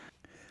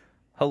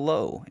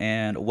Hello,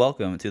 and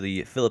welcome to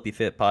the Philippi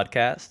Fit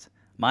podcast.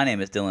 My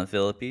name is Dylan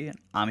Philippi.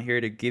 I'm here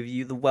to give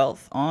you the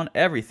wealth on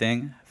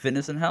everything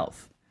fitness and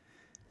health.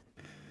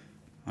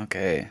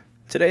 Okay,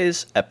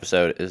 today's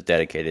episode is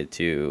dedicated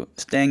to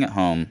staying at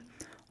home,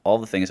 all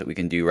the things that we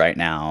can do right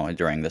now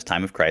during this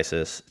time of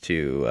crisis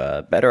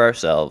to better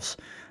ourselves,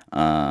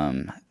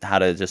 how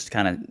to just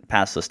kind of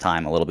pass this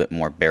time a little bit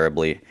more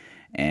bearably,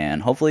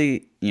 and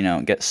hopefully,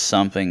 get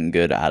something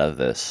good out of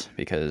this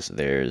because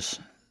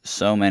there's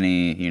so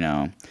many,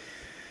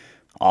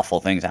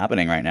 awful things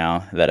happening right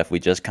now that if we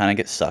just kind of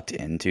get sucked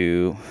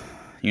into,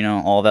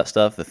 all that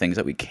stuff, the things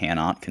that we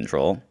cannot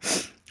control,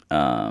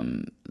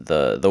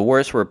 the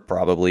worse we're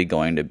probably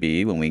going to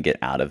be when we get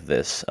out of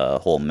this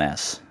whole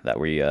mess that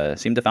we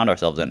seem to found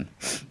ourselves in.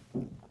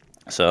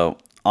 So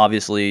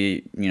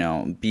obviously,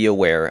 be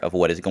aware of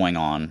what is going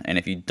on, and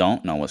if you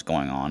don't know what's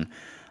going on,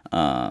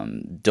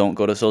 don't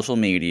go to social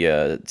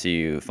media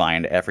to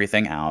find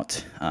everything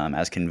out,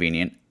 as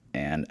convenient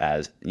and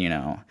as,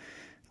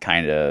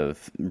 kind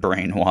of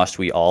brainwashed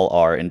we all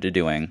are into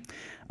doing.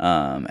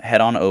 Head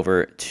on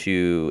over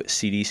to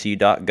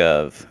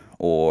cdc.gov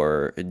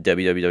or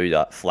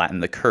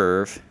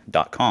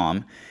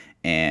www.flattenthecurve.com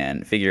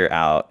and figure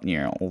out,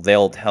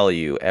 they'll tell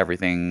you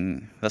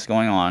everything that's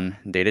going on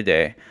day to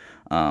day,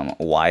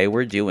 why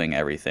we're doing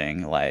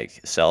everything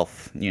like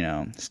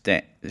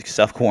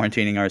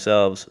self-quarantining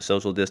ourselves,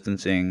 social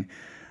distancing.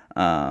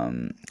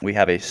 We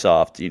have a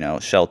soft,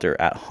 shelter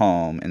at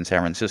home in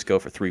San Francisco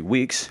for 3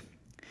 weeks,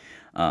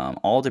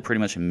 all to pretty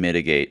much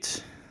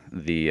mitigate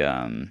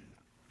the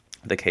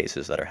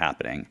cases that are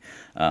happening.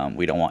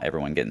 We don't want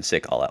everyone getting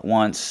sick all at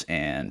once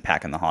and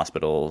packing the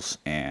hospitals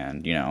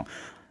and,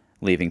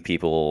 leaving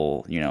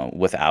people,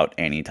 without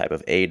any type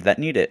of aid that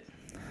need it.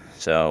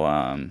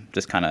 So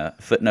just kind of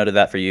footnoted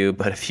that for you.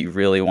 But if you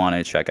really want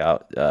to check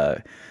out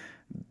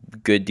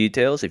good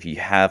details, if you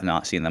have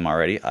not seen them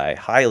already, I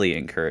highly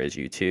encourage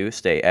you to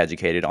stay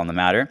educated on the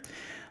matter.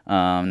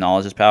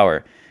 Knowledge is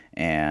power,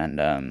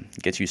 and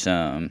get you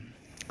some.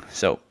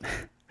 So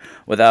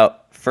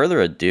without further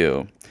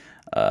ado,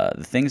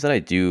 the things that I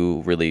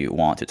do really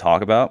want to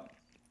talk about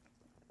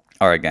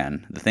are,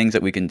 again, the things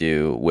that we can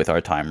do with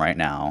our time right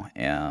now,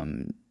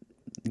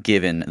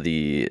 given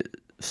the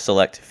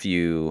select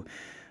few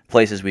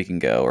places we can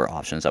go or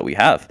options that we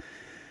have.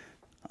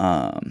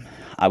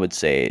 I would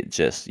say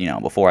just,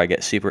 before I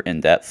get super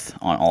in depth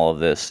on all of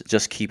this,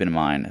 just keep in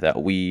mind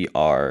that we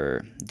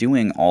are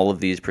doing all of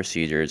these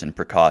procedures and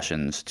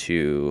precautions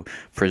to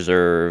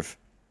preserve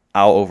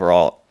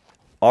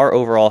our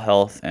overall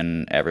health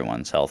and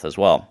everyone's health as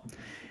well.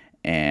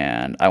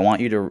 And I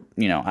want you to,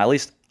 at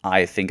least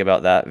I think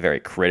about that very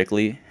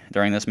critically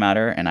during this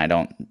matter, and I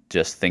don't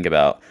just think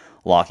about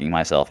locking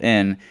myself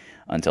in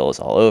until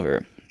it's all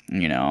over.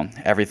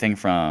 Everything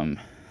from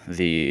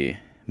the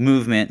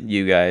movement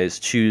you guys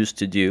choose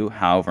to do,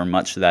 however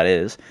much that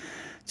is,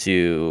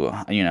 to,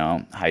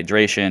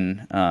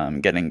 hydration,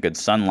 getting good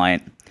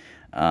sunlight,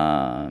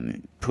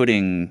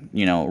 putting,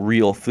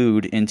 real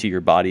food into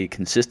your body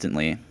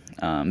consistently.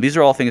 These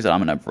are all things that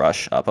I'm going to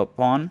brush up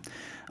upon,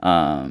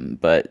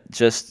 but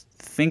just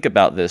think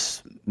about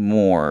this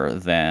more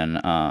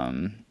than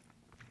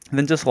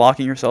just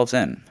locking yourselves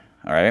in,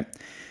 all right?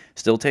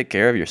 Still take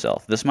care of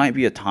yourself. This might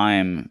be a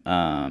time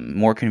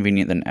more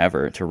convenient than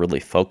ever to really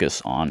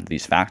focus on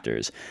these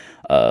factors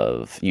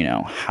of,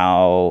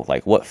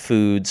 what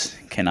foods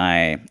can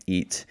I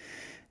eat,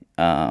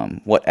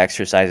 what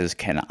exercises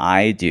can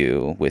I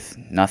do with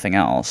nothing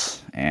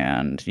else,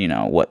 and,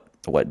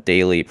 what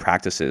daily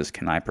practices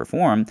can I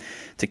perform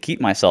to keep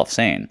myself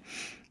sane.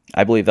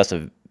 I believe that's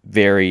a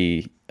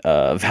very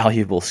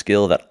valuable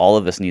skill that all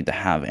of us need to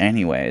have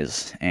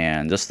anyways,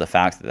 and just the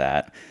fact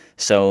that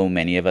so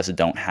many of us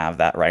don't have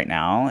that right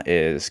now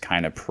is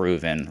kind of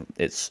proven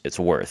its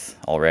worth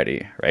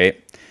already,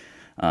 right?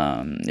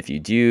 If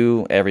you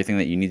do everything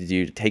that you need to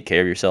do to take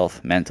care of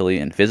yourself mentally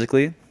and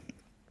physically,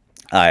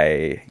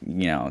 I,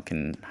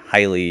 can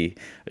highly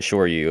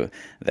assure you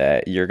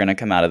that you're going to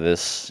come out of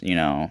this,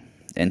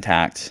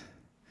 intact,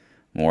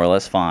 more or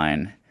less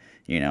fine.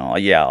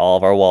 Yeah, all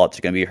of our wallets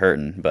are going to be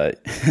hurting,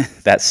 but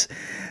that's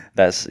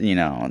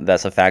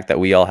a fact that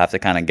we all have to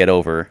kind of get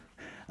over.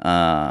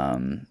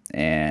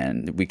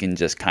 And we can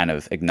just kind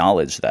of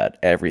acknowledge that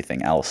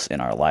everything else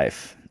in our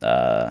life,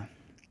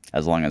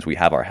 as long as we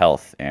have our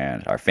health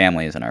and our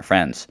families and our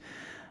friends,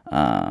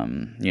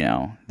 they're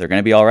going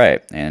to be all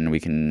right. And we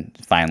can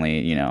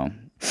finally,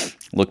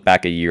 look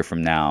back a year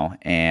from now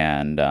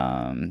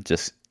and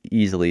just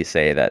easily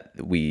say that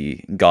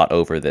we got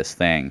over this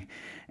thing.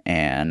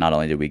 And not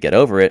only did we get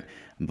over it,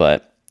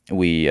 but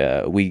we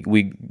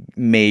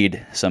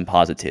made some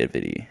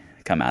positivity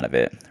come out of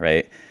it,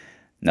 right?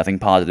 Nothing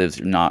positive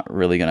is not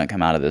really going to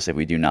come out of this if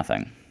we do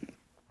nothing.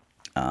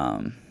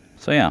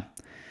 So yeah,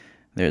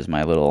 there's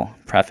my little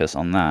preface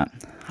on that.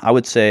 I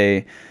would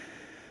say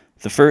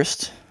the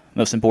first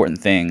most important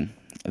thing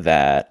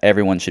that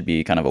everyone should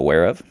be kind of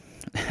aware of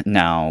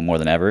now more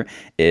than ever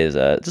is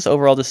just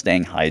overall just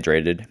staying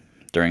hydrated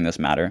during this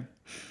matter.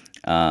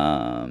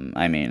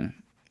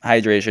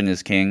 hydration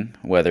is king,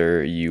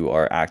 whether you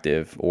are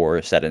active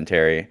or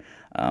sedentary,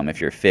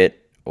 if you're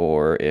fit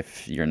or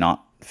if you're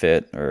not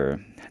fit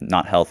or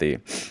not healthy.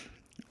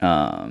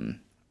 Um,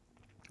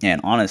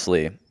 and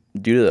honestly,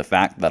 due to the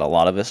fact that a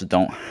lot of us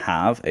don't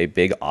have a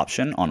big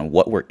option on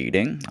what we're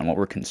eating, on what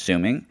we're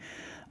consuming,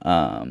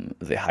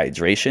 the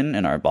hydration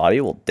in our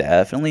body will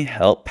definitely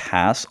help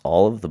pass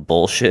all of the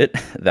bullshit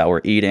that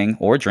we're eating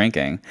or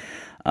drinking,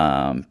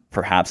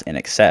 perhaps in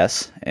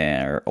excess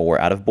or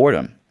out of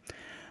boredom.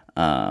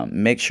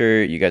 Make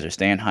sure you guys are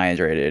staying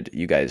hydrated.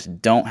 You guys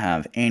don't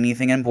have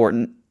anything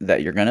important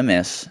that you're going to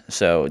miss,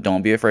 so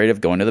don't be afraid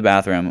of going to the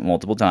bathroom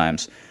multiple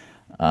times.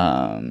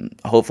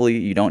 Hopefully,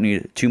 you don't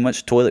need too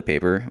much toilet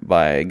paper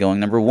by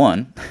going number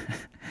one.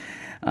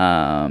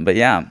 But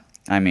yeah,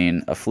 I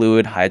mean, a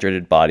fluid,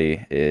 hydrated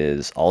body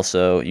is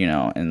also,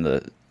 in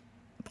the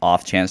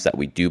off chance that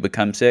we do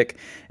become sick,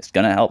 it's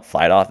going to help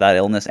fight off that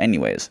illness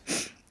anyways.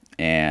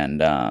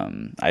 And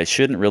I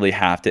shouldn't really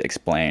have to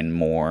explain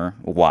more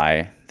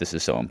why this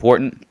is so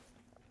important,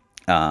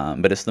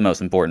 but it's the most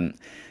important.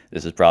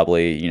 This is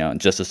probably,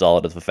 just as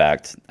solid of a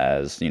fact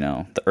as,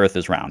 the earth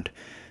is round.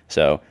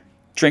 So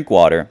drink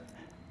water.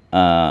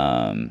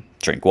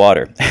 Drink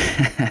water.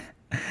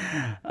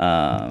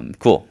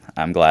 Cool.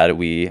 I'm glad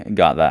we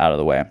got that out of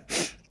the way.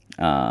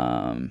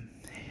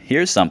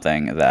 Here's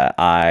something that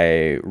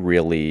I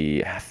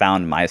really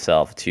found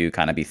myself to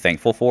kind of be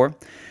thankful for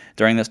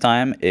during this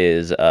time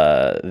is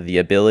the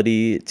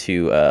ability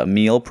to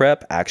meal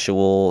prep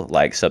actual,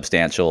 like,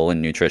 substantial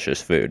and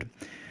nutritious food.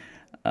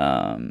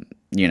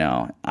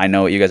 I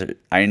know what you guys are,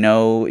 I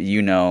know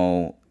you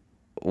know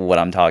what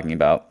I'm talking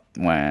about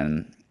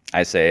when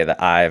I say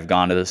that I've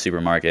gone to the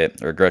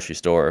supermarket or grocery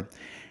store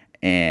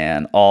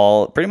and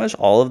pretty much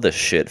all of the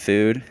shit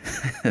food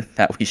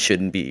that we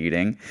shouldn't be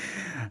eating,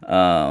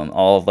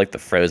 all of like the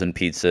frozen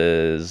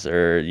pizzas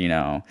or,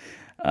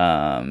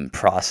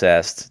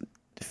 processed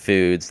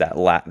foods that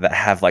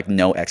have like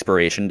no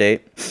expiration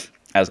date,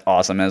 as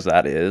awesome as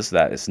that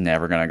is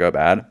never going to go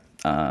bad.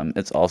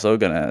 It's also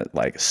going to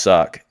like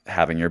suck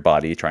having your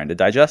body trying to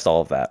digest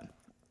all of that.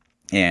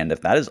 And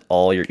if that is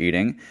all you're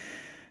eating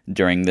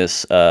during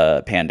this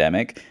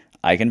pandemic,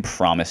 I can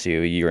promise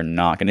you're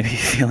not going to be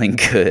feeling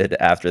good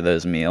after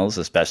those meals,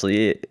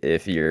 especially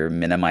if you're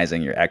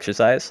minimizing your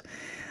exercise.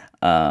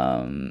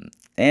 And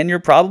you're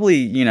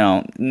probably,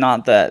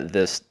 not that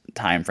this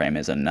time frame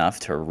is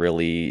enough to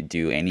really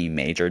do any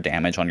major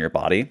damage on your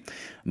body,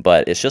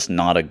 but it's just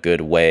not a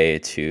good way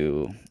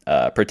to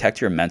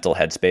protect your mental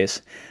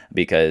headspace,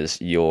 because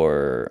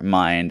your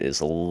mind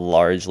is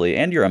largely,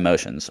 and your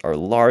emotions are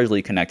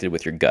largely connected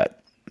with your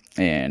gut.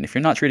 And if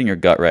you're not treating your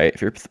gut right,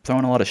 if you're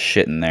throwing a lot of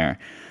shit in there,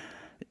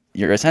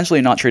 you're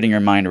essentially not treating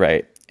your mind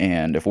right.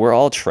 And if we're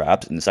all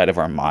trapped inside of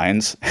our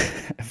minds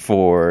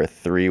for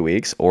 3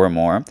 weeks or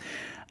more,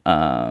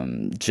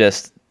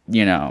 just,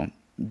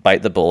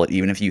 bite the bullet.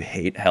 Even if you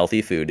hate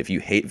healthy food, if you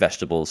hate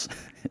vegetables,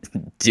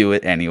 do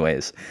it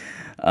anyways.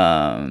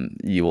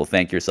 You will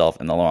thank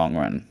yourself in the long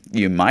run.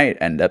 You might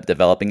end up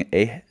developing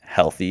a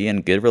healthy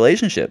and good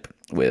relationship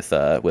with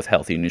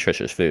healthy,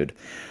 nutritious food.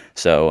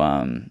 So,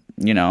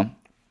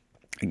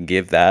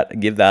 give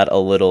that a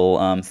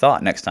little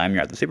thought next time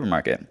you're at the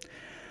supermarket.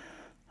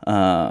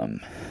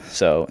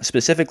 So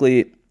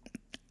specifically,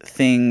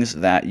 things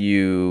that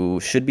you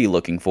should be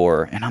looking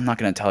for, and I'm not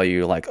going to tell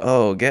you like,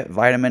 oh, get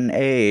vitamin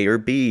A or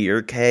B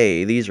or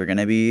K. These are going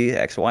to be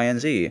X, Y, and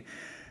Z.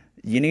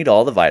 You need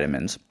all the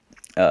vitamins.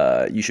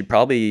 You should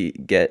probably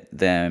get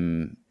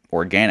them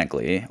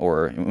organically,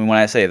 or when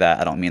I say that,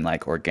 I don't mean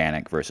like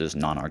organic versus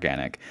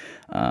non-organic.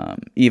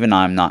 Even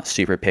I'm not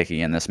super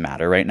picky in this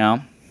matter right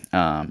now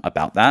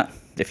about that.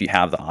 If you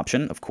have the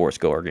option, of course,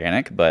 go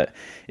organic. But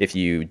if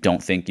you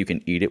don't think you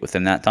can eat it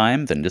within that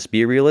time, then just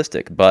be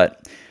realistic.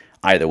 But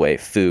either way,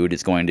 food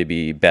is going to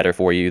be better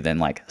for you than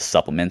like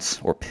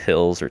supplements or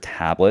pills or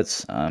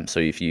tablets. So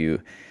if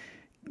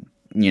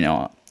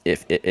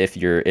if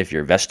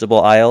your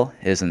vegetable aisle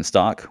is in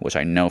stock, which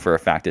I know for a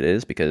fact it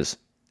is, because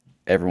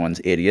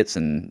everyone's idiots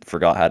and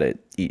forgot how to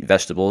eat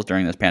vegetables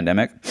during this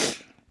pandemic,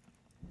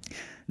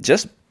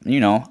 just,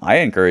 I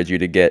encourage you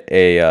to get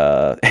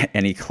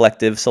an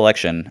eclectic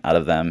selection out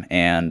of them.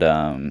 And,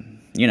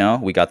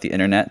 we got the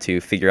internet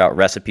to figure out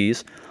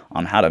recipes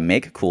on how to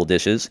make cool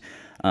dishes.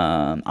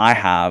 I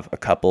have a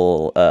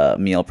couple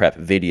meal prep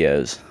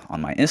videos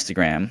on my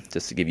Instagram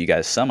just to give you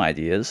guys some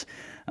ideas.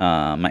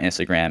 My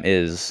Instagram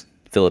is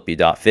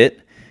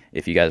philippi.fit.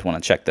 If you guys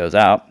want to check those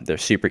out, they're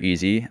super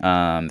easy.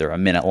 They're a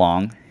minute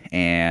long,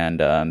 and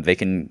they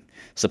can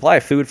supply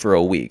food for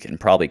a week and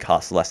probably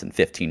cost less than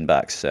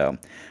 $15. So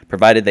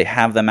provided they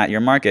have them at your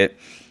market,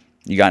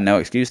 you got no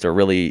excuse to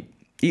really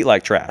eat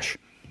like trash.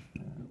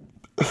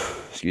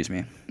 Excuse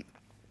me.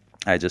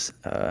 I just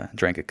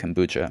drank a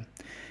kombucha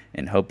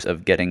in hopes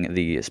of getting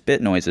the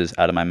spit noises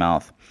out of my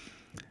mouth.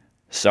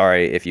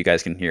 Sorry if you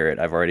guys can hear it.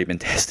 I've already been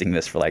testing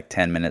this for like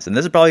 10 minutes, and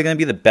this is probably going to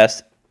be the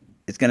best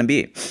it's going to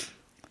be.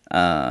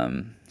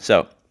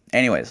 So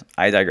anyways,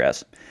 I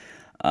digress.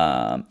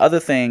 Other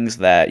things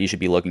that you should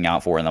be looking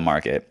out for in the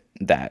market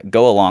that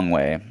go a long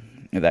way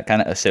that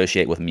kind of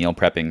associate with meal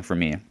prepping for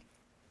me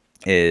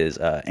is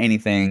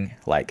anything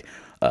like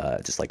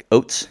just like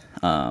oats.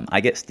 I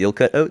get steel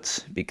cut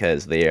oats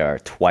because they are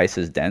twice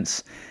as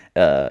dense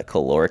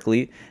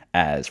calorically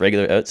as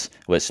regular oats,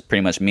 which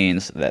pretty much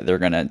means that they're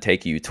going to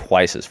take you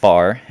twice as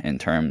far in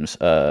terms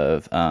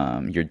of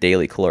your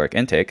daily caloric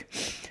intake,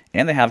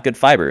 and they have good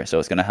fiber, so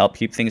it's going to help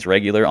keep things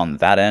regular on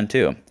that end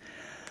too.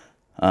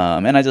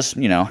 And I just,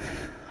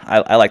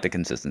 I like the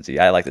consistency.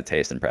 I like the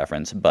taste and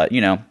preference, but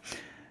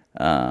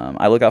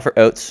I look out for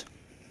oats,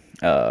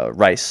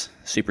 rice,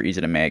 super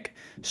easy to make,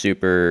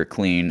 super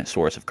clean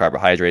source of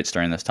carbohydrates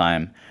during this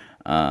time.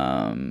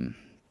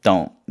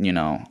 Don't,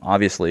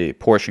 obviously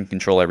portion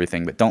control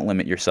everything, but don't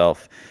limit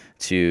yourself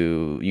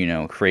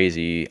to,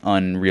 crazy,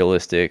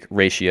 unrealistic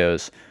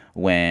ratios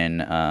when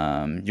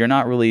you're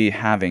not really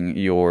having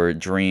your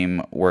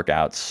dream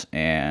workouts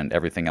and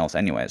everything else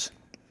anyways.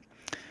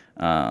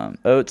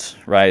 Oats,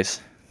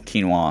 rice,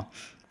 quinoa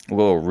will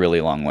go a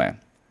really long way.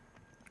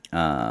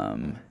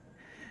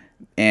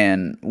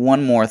 And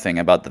one more thing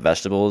about the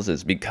vegetables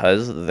is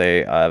because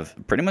they have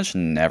pretty much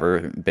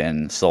never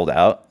been sold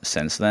out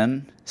since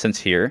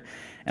here,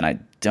 and I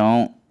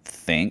don't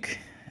think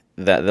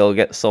that they'll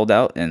get sold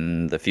out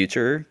in the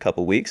future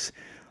couple weeks.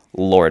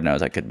 Lord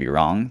knows I could be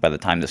wrong by the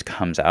time this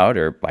comes out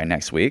or by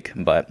next week,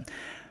 but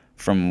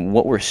from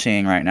what we're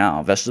seeing right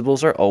now,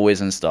 vegetables are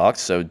always in stock,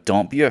 so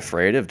don't be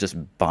afraid of just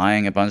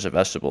buying a bunch of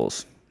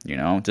vegetables.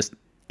 Just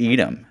eat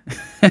them.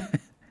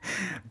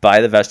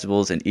 Buy the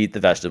vegetables and eat the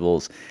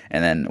vegetables,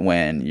 and then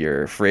when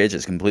your fridge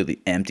is completely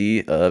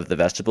empty of the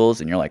vegetables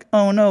and you're like,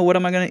 oh no, what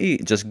am I going to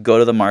eat? Just go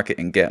to the market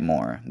and get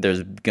more.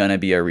 There's going to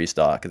be a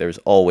restock. There's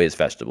always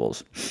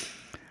vegetables.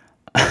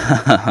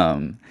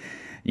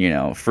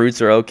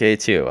 Fruits are okay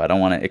too. I don't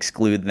want to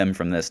exclude them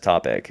from this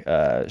topic.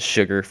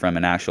 Sugar from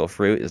an actual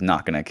fruit is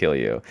not going to kill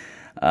you.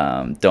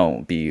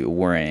 Don't be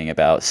worrying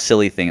about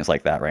silly things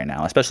like that right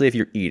now, especially if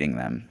you're eating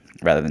them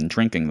rather than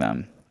drinking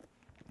them.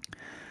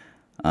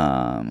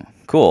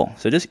 Cool.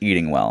 So just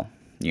eating well,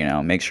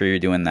 make sure you're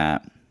doing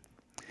that.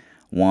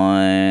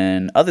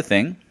 One other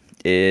thing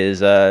is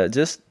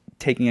just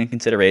taking in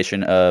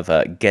consideration of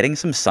getting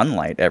some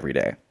sunlight every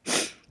day.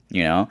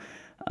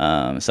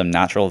 Some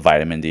natural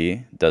vitamin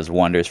D does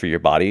wonders for your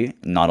body,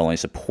 not only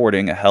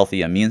supporting a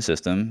healthy immune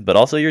system, but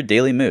also your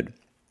daily mood.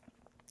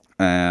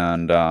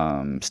 And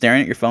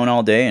staring at your phone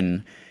all day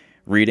and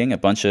reading a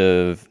bunch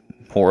of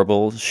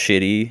horrible,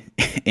 shitty,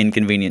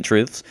 inconvenient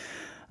truths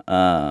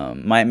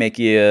might make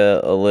you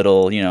a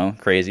little,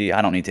 crazy.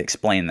 I don't need to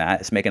explain that.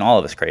 It's making all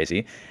of us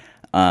crazy.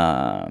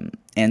 And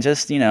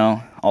just,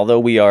 although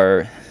we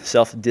are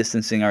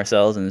self-distancing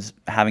ourselves and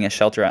having a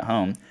shelter at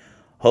home,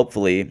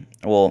 hopefully,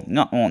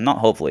 not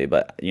hopefully,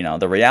 but,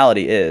 the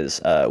reality is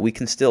we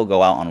can still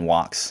go out on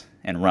walks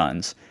and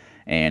runs.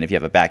 And if you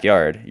have a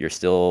backyard, you're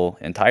still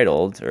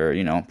entitled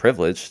or,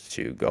 privileged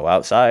to go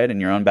outside in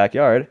your own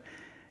backyard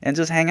and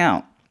just hang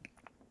out.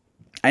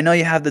 I know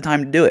you have the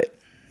time to do it.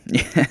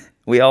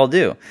 We all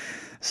do.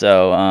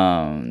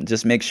 So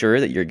just make sure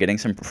that you're getting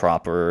some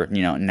proper,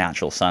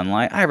 natural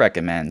sunlight. I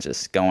recommend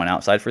just going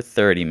outside for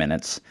 30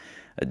 minutes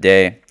a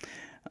day.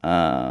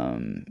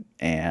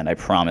 And I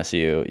promise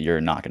you,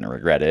 you're not going to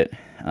regret it.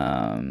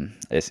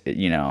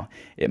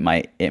 It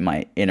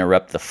might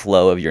interrupt the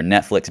flow of your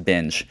Netflix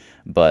binge,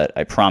 but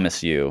I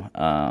promise you,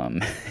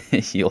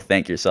 you'll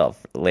thank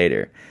yourself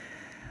later.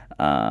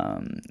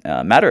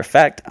 Matter of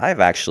fact, I've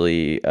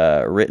actually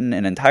written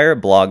an entire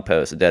blog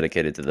post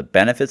dedicated to the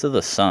benefits of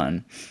the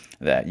sun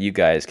that you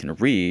guys can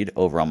read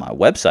over on my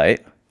website,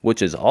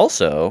 which is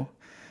also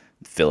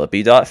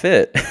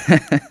philippi.fit.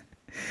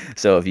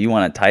 So if you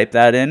want to type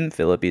that in,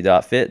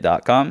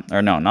 philippi.fit.com,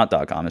 or no, not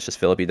 .com, it's just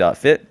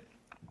philippi.fit.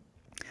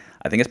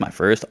 I think it's my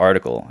first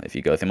article. If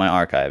you go through my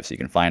archives, you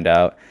can find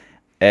out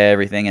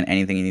everything and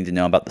anything you need to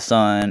know about the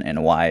sun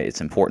and why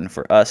it's important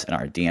for us and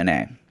our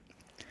DNA.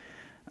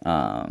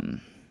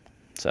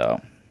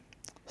 So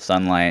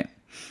sunlight,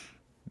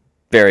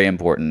 very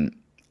important.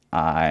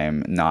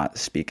 I'm not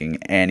speaking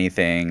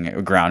anything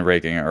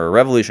groundbreaking or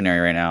revolutionary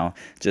right now,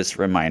 just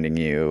reminding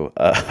you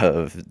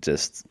of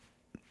just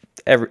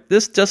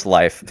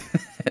life,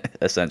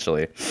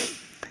 essentially.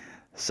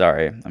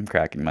 Sorry, I'm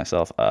cracking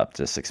myself up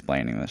just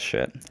explaining this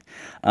shit.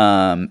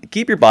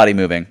 Keep your body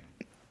moving.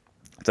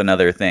 It's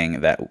another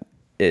thing that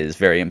is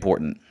very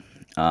important.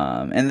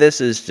 And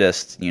this is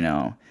just,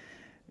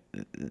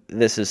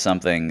 this is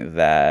something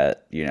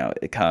that,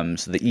 it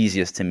comes the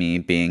easiest to me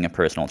being a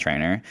personal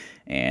trainer,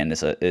 and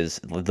is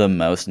the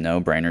most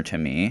no-brainer to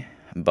me.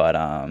 But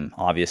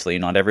obviously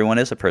not everyone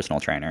is a personal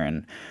trainer,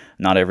 and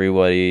not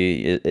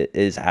everybody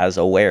is as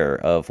aware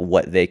of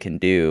what they can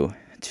do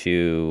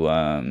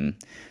to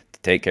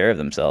take care of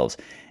themselves.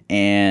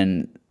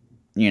 And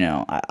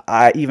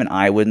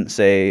I wouldn't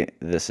say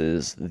this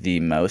is the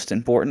most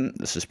important.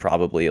 This is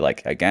probably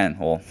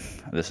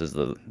this is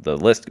the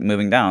list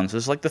moving down. So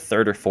this is like the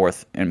third or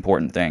fourth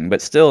important thing,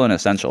 but still an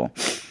essential.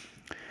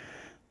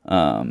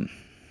 Hold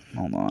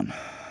on.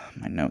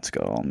 My notes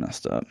got all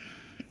messed up.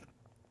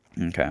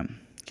 Okay.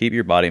 Keep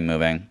your body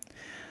moving.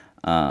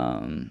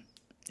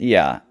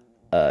 Yeah.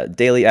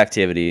 daily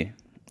activity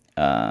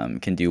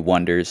can do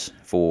wonders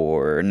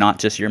for not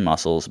just your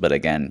muscles, but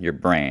again, your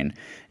brain.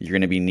 You're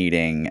going to be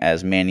needing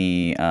as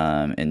many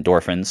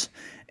endorphins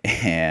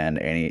and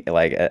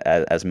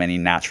as many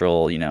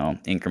natural,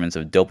 increments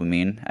of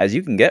dopamine as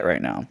you can get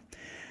right now.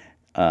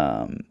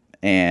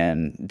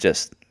 And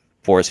just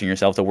forcing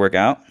yourself to work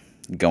out,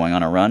 going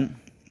on a run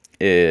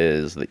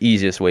is the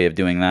easiest way of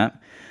doing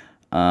that.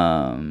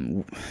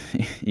 um,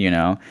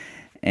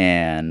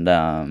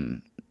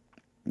 and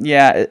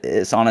yeah,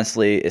 it's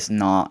honestly, it's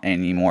not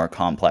any more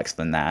complex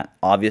than that.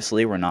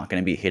 Obviously, we're not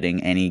going to be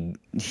hitting any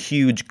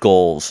huge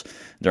goals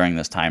during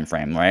this time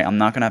frame, right? I'm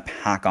not going to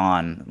pack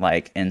on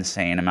like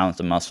insane amounts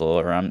of muscle,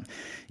 or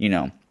you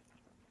know,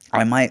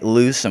 I might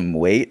lose some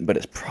weight, but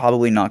it's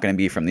probably not going to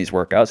be from these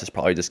workouts. It's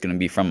probably just going to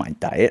be from my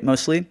diet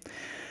mostly.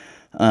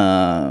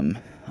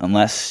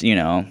 Unless,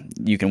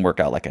 you can work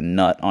out like a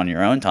nut on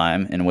your own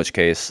time, in which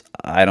case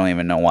I don't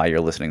even know why you're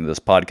listening to this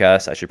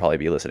podcast. I should probably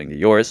be listening to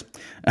yours.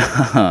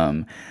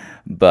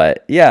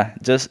 But yeah,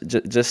 just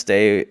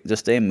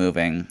stay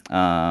moving.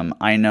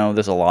 I know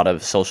there's a lot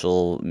of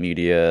social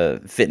media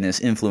fitness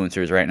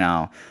influencers right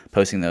now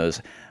posting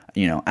those,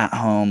 at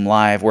home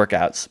live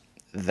workouts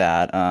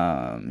that,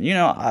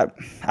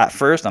 at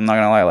first, I'm not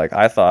gonna lie, like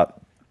I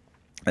thought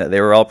that they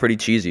were all pretty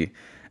cheesy.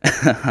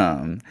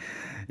 um,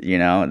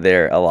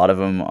 a lot of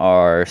them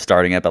are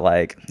starting up at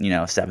like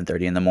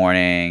 7:30 in the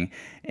morning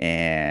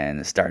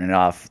and starting it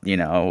off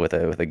with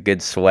a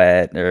good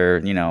sweat,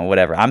 or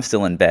whatever. I'm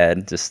still in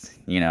bed, just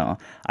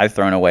I've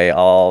thrown away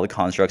all the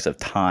constructs of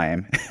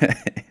time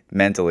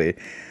mentally.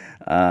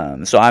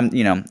 So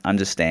I'm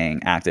just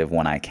staying active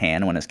when I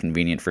can, when it's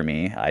convenient for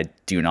me. I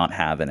do not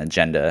have an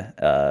agenda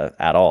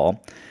at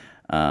all.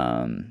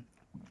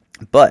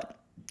 But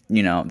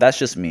that's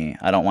just me.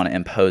 I don't want to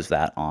impose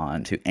that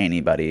on to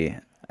anybody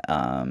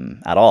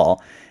at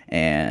all.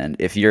 And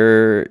if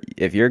you're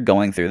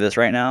going through this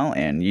right now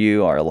and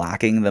you are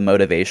lacking the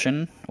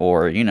motivation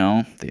or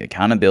the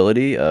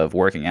accountability of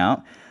working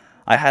out,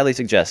 I highly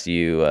suggest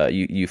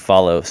you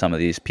follow some of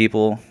these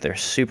people. They're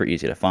super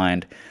easy to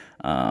find.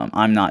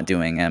 I'm not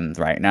doing them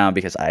right now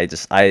because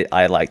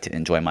I like to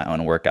enjoy my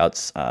own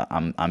workouts.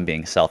 I'm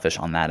being selfish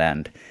on that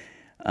end.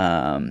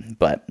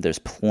 But there's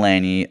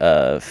plenty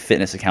of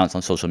fitness accounts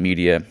on social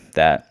media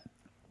that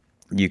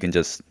you can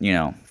just,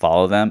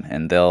 follow them,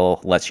 and they'll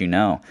let you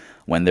know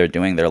when they're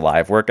doing their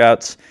live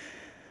workouts.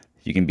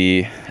 You can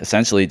be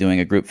essentially doing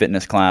a group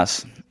fitness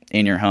class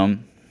in your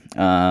home.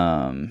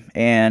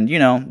 And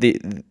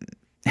the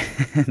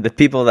the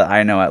people that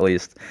I know, at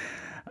least,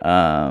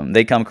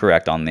 they come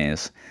correct on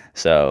these.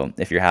 So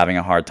if you're having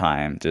a hard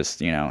time, just,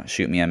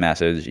 shoot me a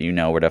message. You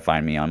know where to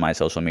find me on my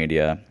social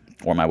media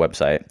or my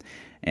website.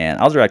 And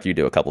I'll direct you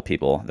to a couple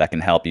people that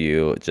can help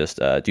you just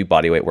do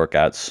bodyweight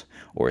workouts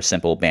or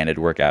simple banded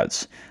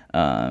workouts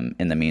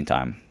in the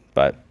meantime.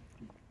 But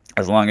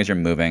as long as you're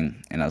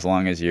moving, and as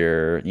long as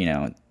you're,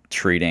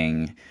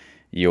 treating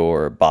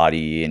your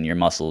body and your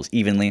muscles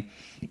evenly,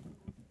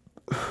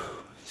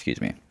 excuse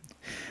me,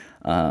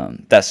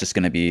 that's just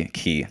going to be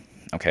key.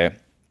 Okay.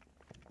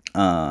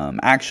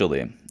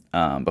 Actually,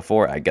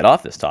 before I get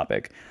off this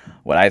topic,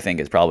 what I think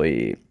is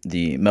probably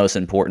the most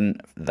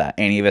important that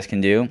any of us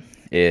can do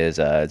is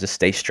just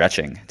stay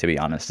stretching, to be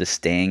honest, just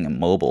staying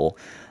mobile.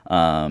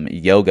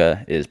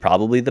 Yoga is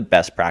probably the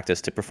best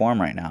practice to perform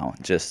right now,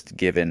 just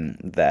given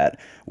that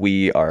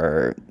we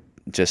are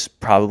just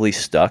probably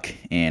stuck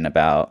in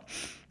about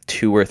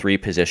 2 or 3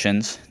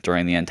 positions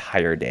during the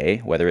entire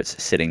day, whether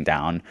it's sitting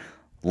down,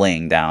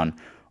 laying down,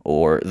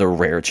 or the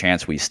rare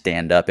chance we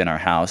stand up in our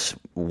house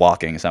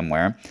walking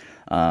somewhere.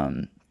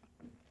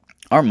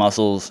 Our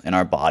muscles and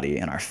our body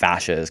and our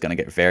fascia is going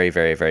to get very,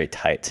 very, very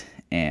tight.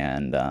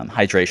 And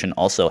hydration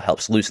also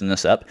helps loosen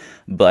this up,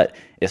 but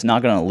it's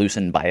not going to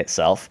loosen by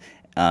itself.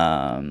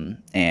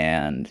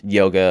 And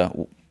yoga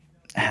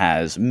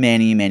has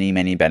many, many,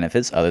 many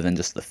benefits other than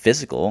just the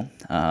physical.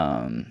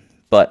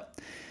 But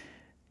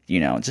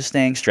just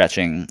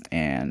stretching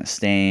and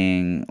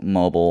staying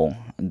mobile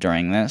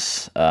during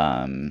this,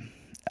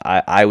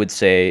 I would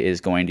say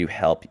is going to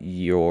help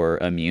your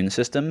immune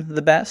system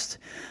the best,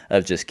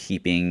 of just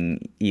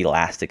keeping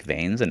elastic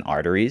veins and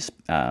arteries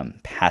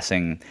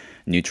passing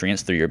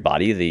nutrients through your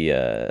body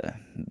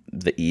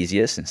the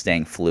easiest, and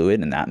staying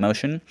fluid in that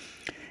motion.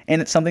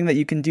 And it's something that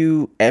you can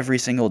do every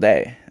single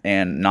day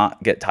and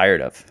not get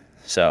tired of.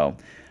 So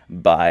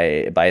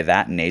by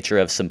that nature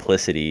of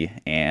simplicity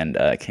and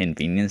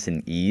convenience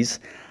and ease,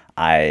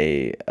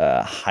 I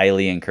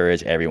highly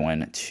encourage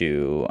everyone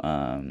to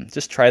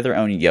just try their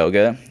own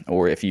yoga,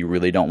 or if you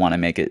really don't want to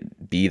make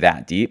it be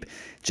that deep,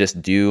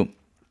 just do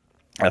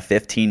a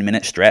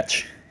 15-minute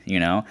stretch.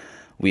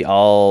 We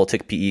all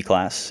took PE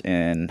class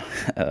in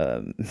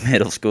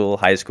middle school,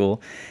 high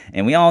school,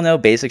 and we all know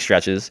basic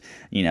stretches.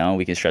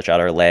 We can stretch out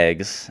our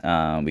legs.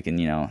 We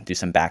can, do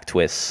some back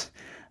twists,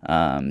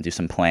 do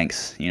some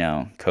planks,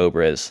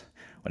 cobras,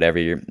 whatever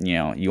you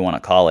want to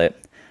call it.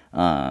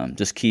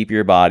 Just keep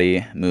your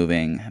body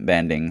moving,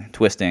 bending,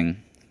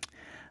 twisting.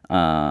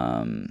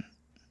 And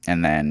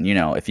then,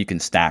 if you can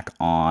stack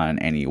on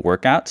any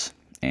workouts,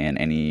 and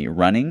any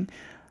running,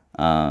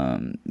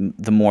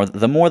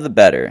 the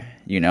better.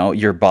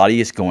 Your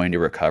body is going to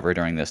recover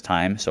during this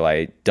time, so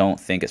I don't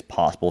think it's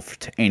possible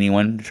to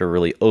anyone to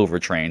really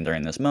overtrain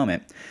during this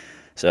moment.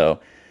 So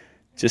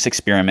just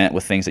experiment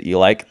with things that you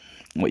like,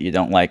 what you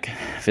don't like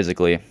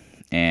physically,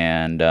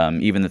 and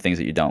even the things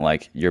that you don't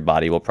like, your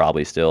body will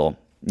probably still,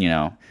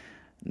 not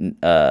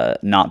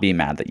be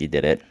mad that you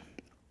did it,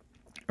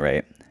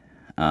 right?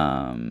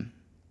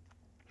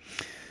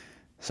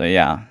 So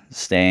yeah,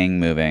 staying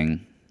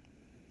moving.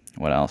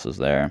 What else is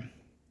there?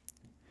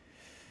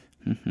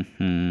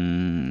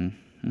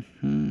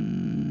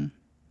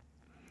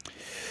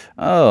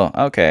 Oh,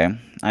 okay.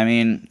 I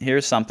mean,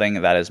 here's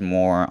something that is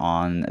more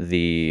on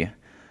the,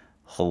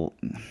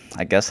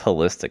 I guess,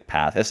 holistic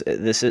path.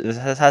 This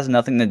has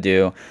nothing to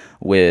do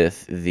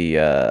with the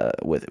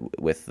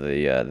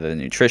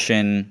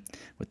nutrition,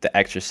 with the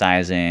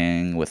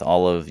exercising, with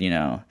all of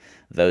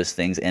those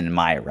things in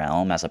my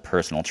realm as a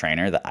personal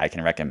trainer that I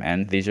can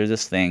recommend. These are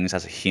just things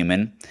as a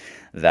human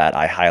that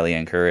I highly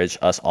encourage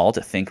us all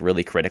to think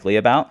really critically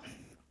about.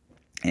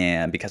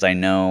 And because I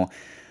know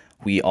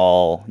we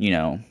all,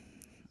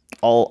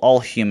 all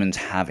humans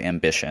have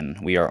ambition.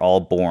 We are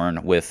all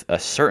born with a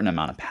certain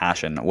amount of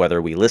passion,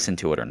 whether we listen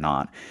to it or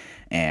not.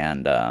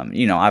 And,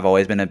 I've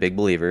always been a big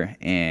believer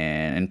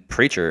and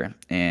preacher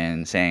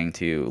in saying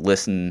to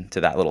listen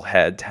to that little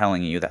head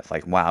telling you that,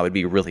 like, wow, it'd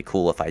be really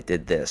cool if I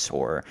did this,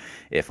 or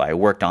if I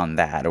worked on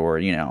that,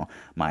 or,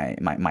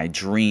 my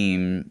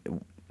dream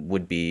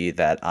would be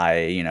that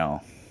I,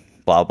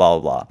 blah, blah,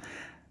 blah.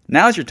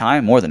 Now is your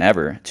time more than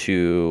ever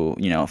to,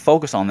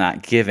 focus on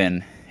that,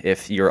 given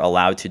if you're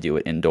allowed to do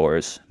it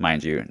indoors.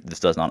 Mind you, this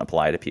does not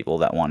apply to people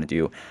that want to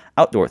do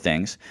outdoor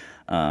things.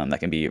 That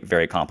can be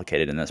very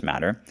complicated in this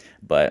matter.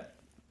 But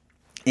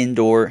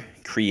indoor,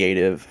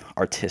 creative,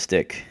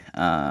 artistic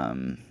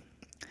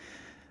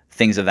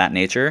things of that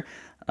nature,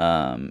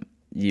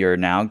 you're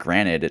now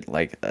granted,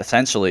 like,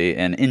 essentially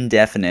an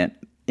infinite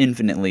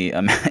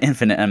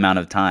amount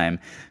of time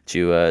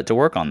to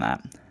work on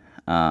that.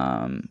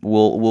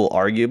 We'll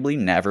arguably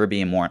never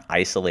be more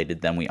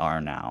isolated than we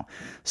are now.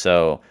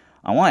 So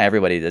I want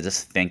everybody to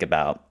just think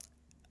about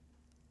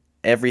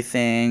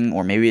everything,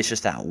 or maybe it's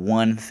just that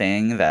one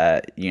thing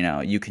that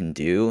you can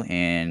do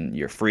in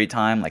your free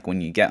time, like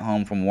when you get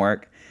home from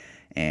work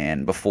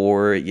and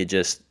before you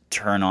just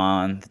turn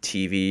on the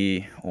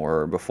TV,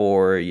 or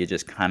before you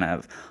just kind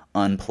of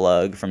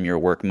unplug from your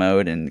work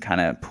mode and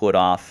kind of put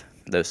off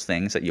those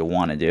things that you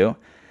want to do.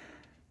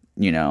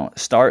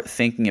 Start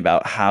thinking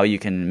about how you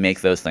can make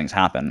those things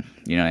happen.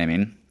 You know what I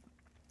mean?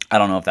 I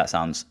don't know if that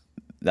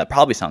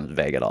probably sounds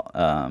vague at all.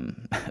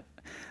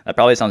 That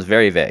probably sounds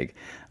very vague,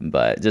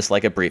 but just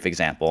like a brief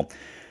example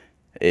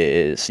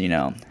is,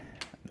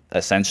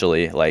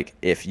 essentially, like,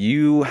 if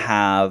you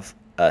have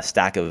a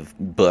stack of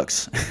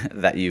books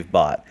that you've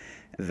bought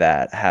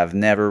that have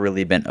never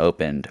really been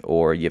opened,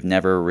 or you've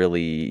never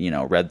really,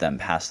 read them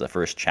past the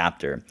first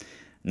chapter,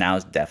 now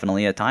is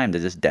definitely a time to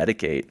just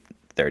dedicate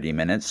 30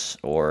 minutes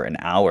or an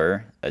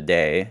hour a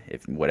day,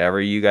 if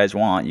whatever you guys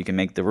want. You can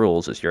make the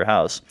rules, it's your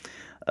house,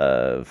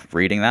 of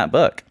reading that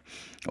book.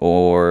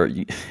 Or,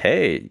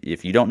 hey,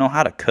 if you don't know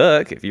how to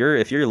cook, if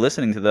you're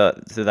listening to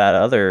that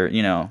other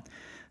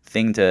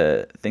thing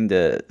to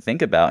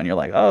think about, and you're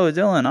like, oh,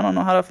 Dylan, I don't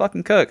know how to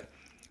fucking cook,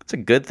 it's a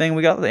good thing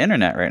we got the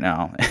internet right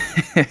now,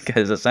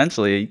 because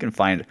essentially you can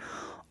find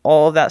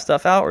all of that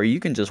stuff out, or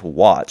you can just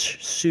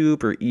watch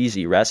super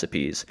easy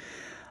recipes,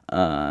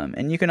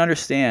 and you can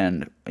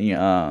understand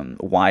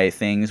why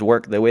things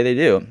work the way they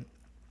do.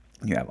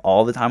 You have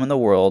all the time in the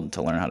world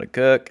to learn how to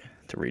cook,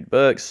 to read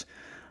books.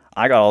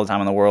 I got all the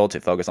time in the world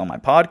to focus on my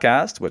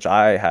podcast, which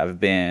I have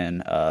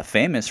been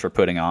famous for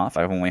putting off.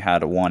 I've only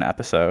had one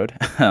episode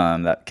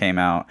that came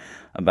out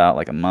about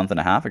like a month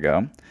and a half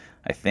ago,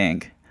 I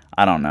think.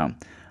 I don't know.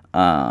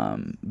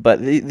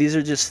 But these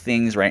are just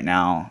things right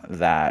now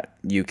that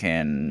you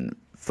can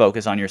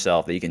focus on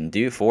yourself, that you can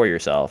do for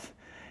yourself,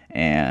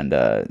 and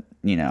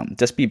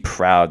just be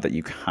proud that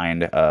you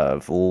kind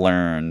of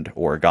learned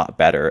or got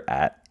better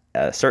at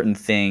a certain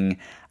thing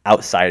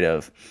outside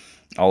of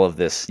all of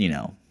this,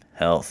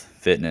 health,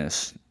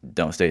 fitness,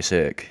 don't stay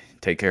sick,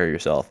 take care of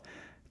yourself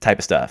type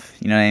of stuff.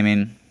 You know what I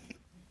mean?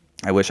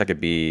 I wish I could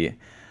be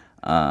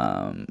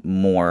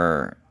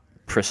more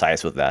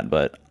precise with that,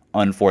 but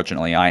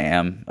unfortunately I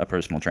am a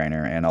personal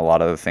trainer, and a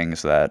lot of the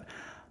things that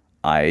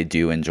I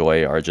do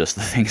enjoy are just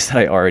the things that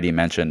I already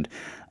mentioned.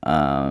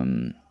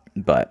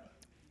 But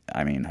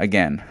I mean,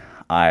 again,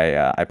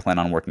 I plan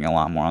on working a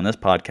lot more on this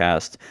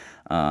podcast.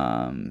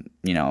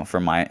 For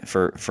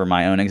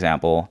my own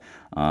example,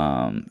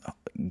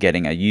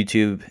 getting a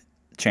YouTube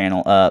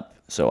channel up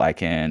so I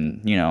can,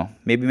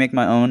 maybe make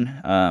my own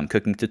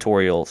cooking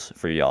tutorials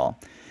for y'all.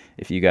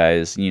 If you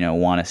guys,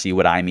 want to see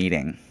what I'm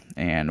eating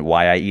and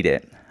why I eat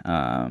it,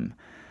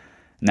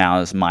 now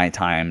is my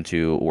time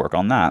to work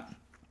on that,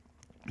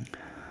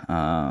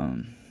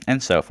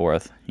 and so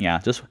forth. Yeah,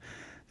 just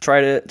try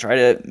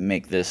to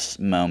make this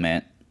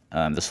moment,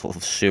 this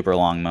super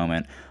long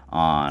moment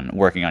on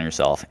working on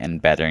yourself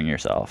and bettering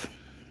yourself.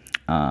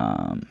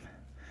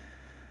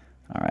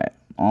 All right,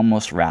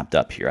 almost wrapped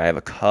up here. I have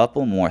a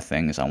couple more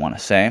things I want to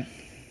say.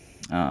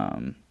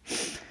 Um,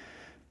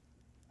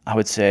 I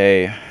would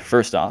say,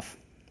 first off,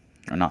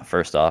 or not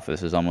first off,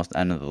 this is almost the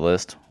end of the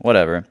list,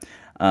 whatever.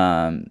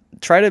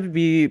 Try to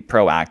be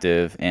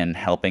proactive in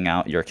helping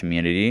out your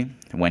community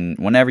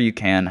whenever you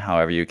can,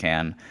 however you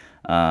can,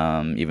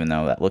 even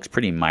though that looks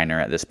pretty minor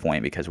at this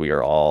point because we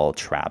are all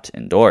trapped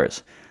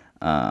indoors.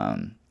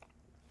 Um,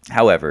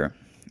 However,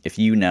 if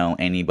you know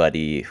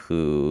anybody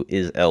who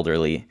is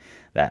elderly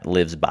that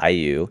lives by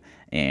you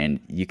and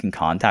you can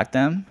contact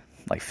them,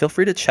 like feel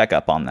free to check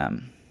up on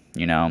them,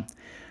 you know.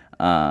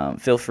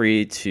 Feel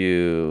free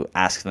to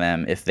ask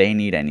them if they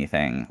need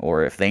anything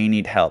or if they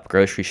need help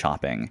grocery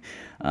shopping,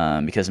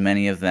 because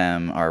many of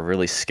them are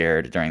really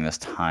scared during this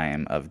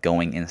time of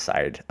going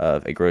inside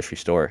of a grocery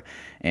store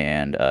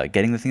and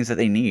getting the things that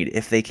they need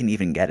if they can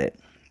even get it,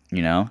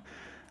 you know.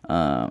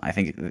 I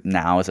think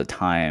now is a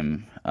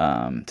time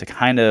to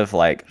kind of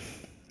like,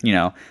 you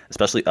know,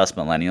 especially us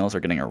millennials are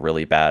getting a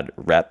really bad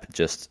rep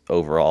just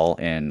overall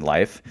in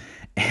life.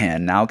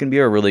 And now can be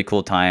a really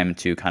cool time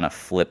to kind of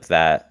flip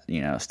that, you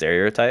know,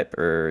 stereotype,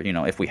 or, you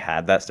know, if we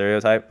had that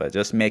stereotype, but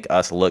just make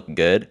us look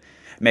good,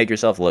 make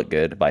yourself look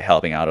good by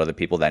helping out other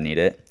people that need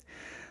it.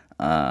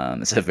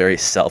 It's a very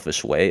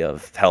selfish way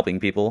of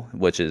helping people,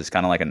 which is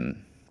kind of like a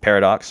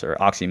paradox or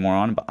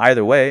oxymoron, but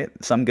either way,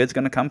 some good's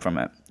going to come from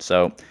it.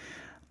 So,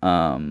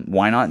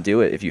 why not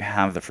do it if you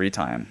have the free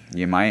time?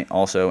 You might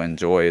also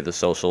enjoy the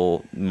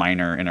social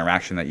minor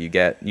interaction that you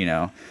get, you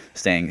know,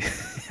 staying.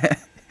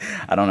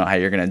 I don't know how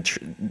you're going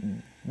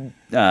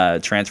to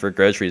transfer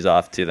groceries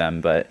off to them,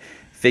 but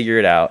figure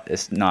it out.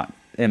 It's not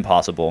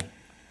impossible.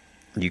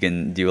 You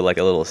can do like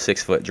a little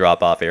 6-foot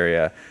drop off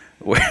area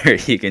where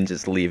you can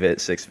just leave it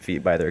 6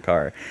 feet by their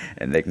car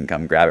and they can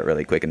come grab it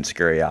really quick and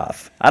scurry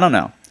off. I don't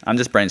know. I'm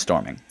just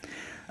brainstorming.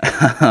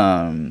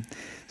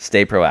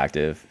 Stay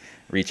proactive.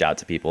 Reach out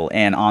to people.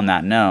 And on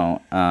that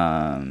note,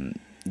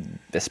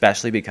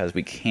 especially because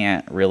we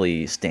can't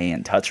really stay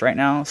in touch right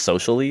now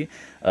socially,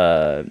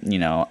 you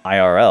know,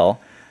 IRL,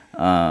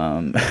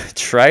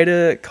 try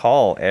to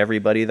call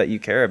everybody that you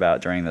care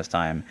about during this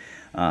time,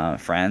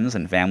 friends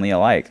and family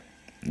alike,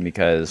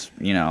 because,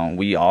 you know,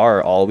 we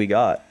are all we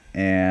got.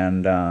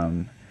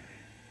 And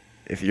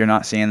if you're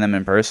not seeing them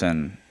in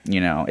person,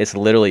 you know, it's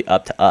literally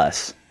up to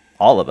us,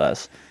 all of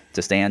us,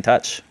 to stay in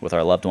touch with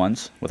our loved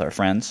ones, with our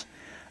friends.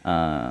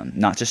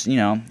 Not just, you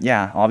know,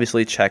 yeah,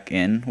 obviously check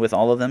in with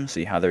all of them,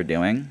 see how they're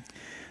doing,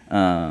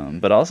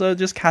 but also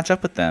just catch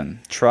up with them.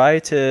 Try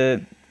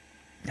to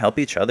help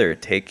each other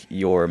take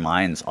your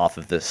minds off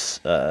of this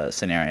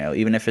scenario,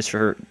 even if it's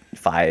for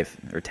 5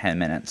 or 10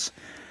 minutes.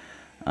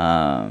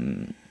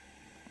 Now,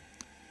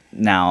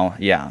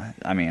 yeah,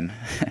 I mean,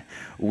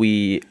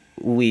 we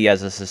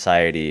as a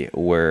society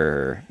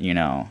were, you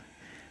know,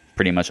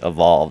 pretty much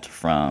evolved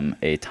from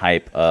a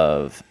type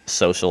of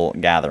social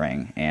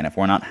gathering, and if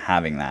we're not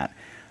having that,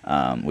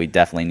 we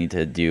definitely need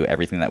to do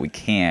everything that we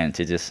can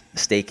to just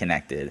stay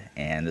connected.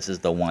 And this is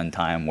the one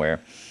time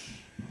where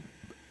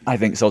I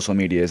think social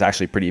media is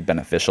actually pretty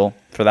beneficial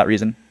for that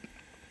reason,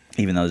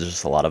 even though there's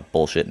just a lot of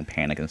bullshit and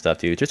panic and stuff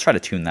too. Just try to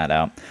tune that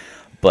out.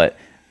 But,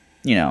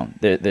 you know,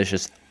 there's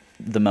just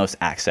the most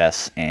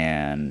access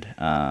and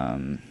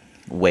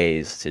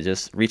ways to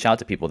just reach out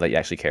to people that you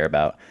actually care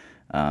about.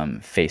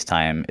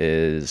 FaceTime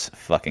is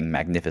fucking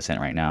magnificent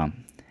right now.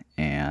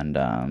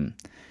 And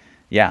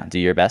yeah, do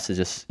your best to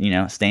just, you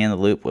know, stay in the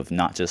loop with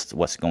not just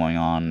what's going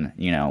on,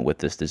 you know, with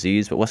this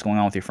disease, but what's going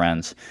on with your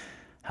friends,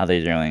 how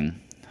they're doing.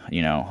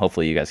 You know,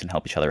 hopefully you guys can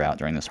help each other out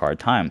during this hard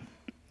time.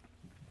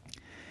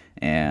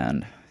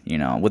 And, you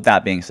know, with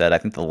that being said, I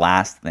think the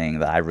last thing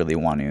that I really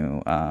want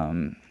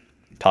to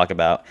talk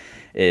about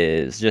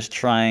is just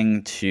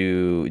trying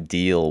to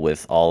deal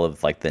with all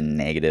of like the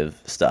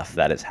negative stuff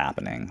that is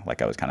happening,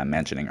 like I was kind of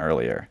mentioning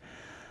earlier.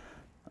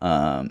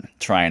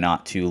 Try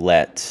not to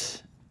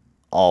let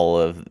all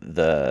of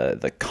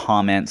the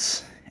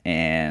comments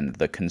and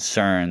the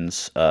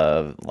concerns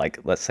of, like,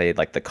 let's say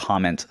like the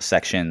comment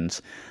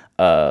sections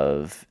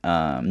of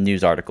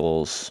news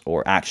articles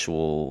or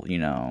actual, you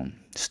know,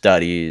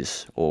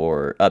 studies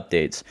or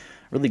updates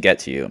really get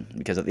to you,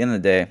 because at the end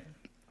of the day,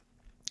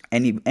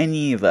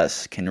 any of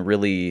us can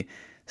really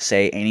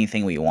say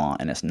anything we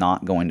want and it's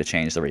not going to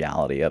change the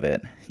reality of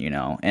it, you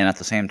know. And at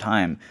the same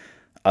time,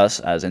 us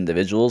as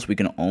individuals, we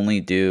can only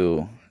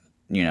do,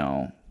 you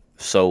know,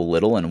 so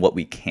little in what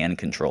we can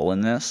control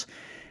in this.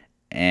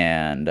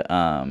 And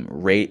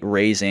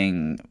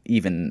raising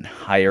even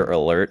higher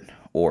alert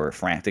or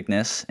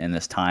franticness in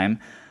this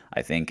time,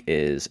 I think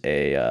is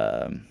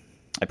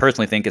I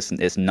personally think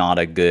it's not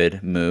a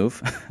good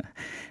move.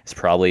 It's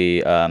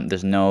probably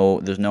there's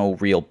no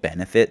real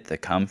benefit to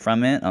come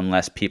from it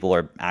unless people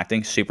are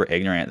acting super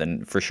ignorant.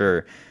 Then for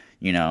sure,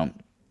 you know,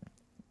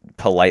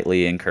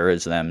 politely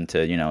encourage them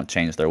to, you know,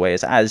 change their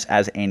ways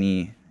as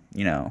any,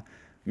 you know,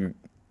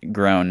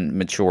 grown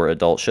mature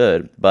adult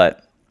should.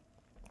 But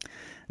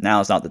now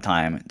is not the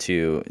time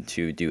to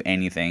do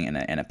anything in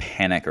a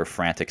panic or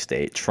frantic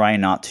state. Try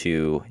not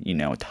to, you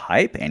know,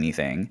 type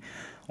anything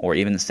or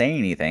even say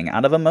anything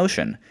out of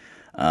emotion.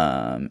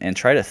 And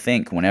try to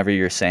think whenever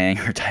you're saying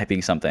or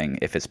typing something,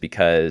 if it's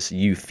because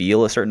you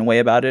feel a certain way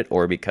about it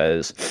or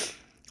because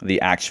the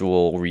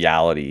actual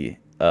reality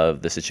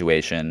of the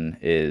situation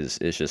is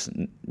just,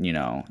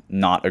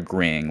 not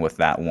agreeing with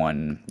that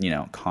one,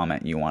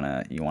 comment you want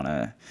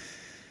to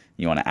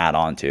add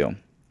on to.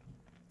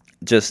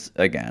 Just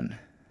again,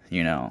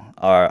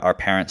 our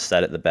parents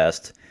said it the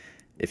best: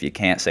 if you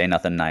can't say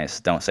nothing nice,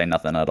 don't say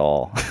nothing at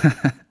all.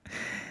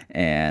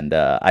 And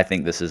I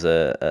think this is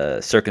a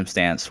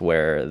circumstance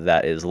where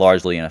that is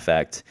largely in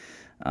effect.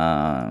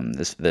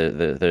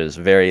 There's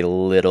very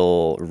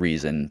little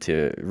reason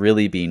to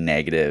really be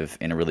negative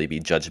and really be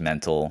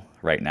judgmental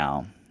right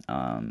now.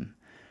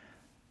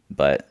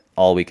 But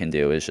all we can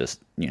do is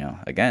just,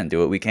 again, do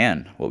what we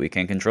can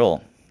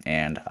control.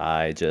 And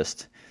I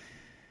just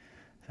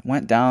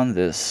went down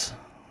this,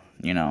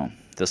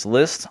 this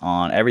list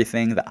on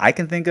everything that I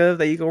can think of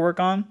that you can work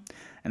on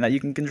and that you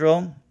can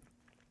control.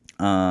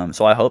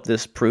 So I hope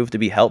this proved to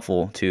be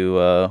helpful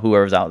to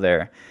whoever's out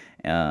there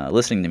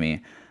listening to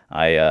me.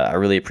 I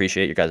really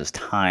appreciate your guys'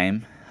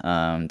 time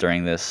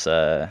during this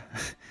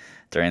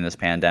during this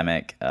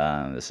pandemic.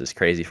 This is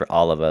crazy for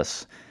all of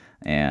us,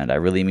 and I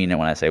really mean it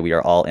when I say we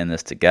are all in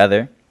this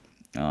together.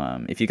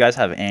 If you guys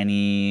have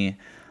any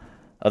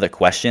other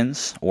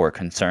questions or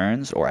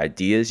concerns or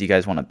ideas you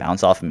guys want to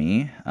bounce off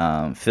me,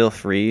 feel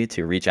free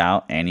to reach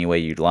out any way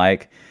you'd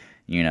like.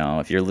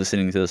 If you're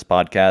listening to this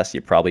podcast,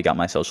 you probably got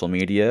my social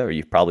media or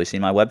you've probably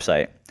seen my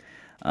website.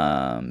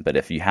 But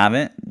if you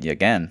haven't,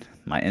 again,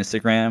 my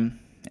Instagram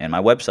and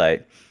my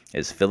website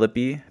is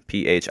Phillipy,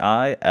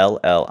 PHILLIPY.fit,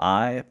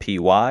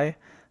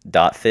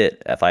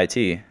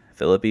 FIT,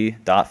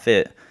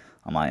 Phillipy.fit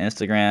on my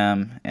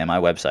Instagram and my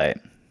website.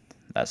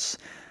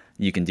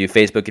 You can do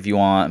Facebook if you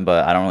want,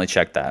 but I don't really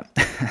check that.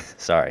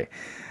 Sorry.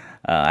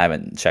 I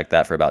haven't checked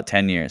that for about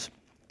 10 years.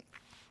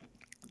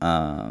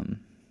 All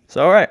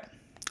right.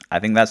 I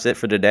think that's it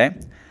for today.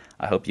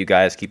 I hope you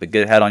guys keep a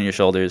good head on your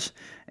shoulders,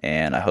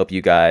 and I hope you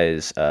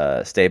guys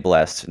stay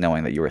blessed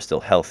knowing that you are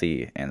still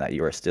healthy and that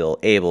you are still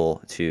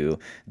able to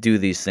do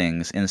these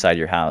things inside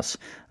your house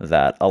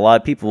that a lot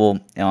of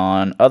people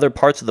on other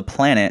parts of the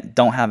planet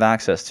don't have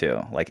access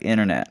to, like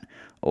internet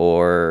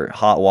or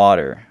hot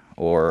water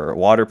or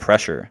water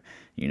pressure.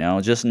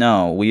 Just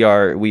know we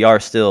are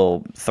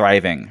still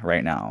thriving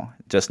right now,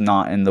 just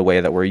not in the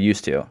way that we're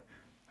used to. All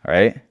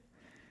right?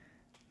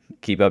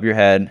 Keep up your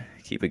head.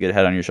 Keep a good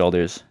head on your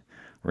shoulders.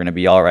 We're going to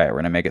be all right. We're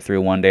going to make it through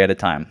one day at a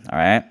time. All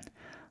right?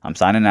 I'm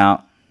signing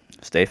out.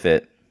 Stay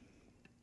fit.